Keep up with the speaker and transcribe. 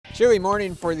Chilly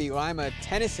morning for the Lima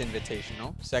Tennis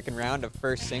Invitational. Second round of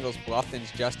first singles,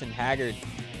 Bluffton's Justin Haggard,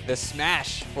 the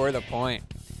smash for the point.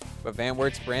 But Van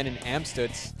Wert's Brandon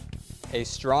Amstutz, a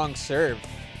strong serve,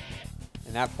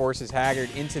 and that forces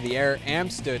Haggard into the air.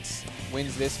 Amstutz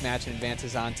wins this match and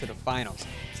advances on to the finals.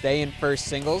 Stay in first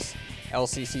singles.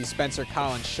 LCC's Spencer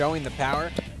Collins showing the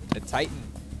power. The Titan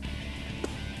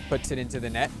puts it into the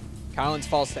net. Collins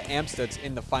falls to Amstutz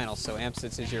in the finals, so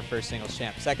Amstutz is your first singles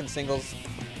champ. Second singles,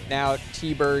 now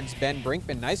T-Bird's Ben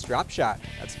Brinkman. Nice drop shot.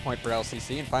 That's a point for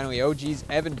LCC. And finally, OG's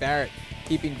Evan Barrett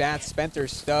keeping bats. Spencer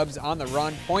Stubbs on the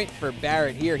run. Point for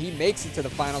Barrett here. He makes it to the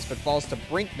finals, but falls to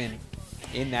Brinkman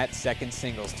in that second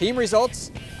singles. Team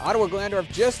results, Ottawa Glandorf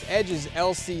just edges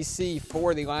LCC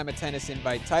for the Lima Tennis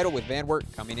Invite title, with Van Wert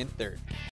coming in third.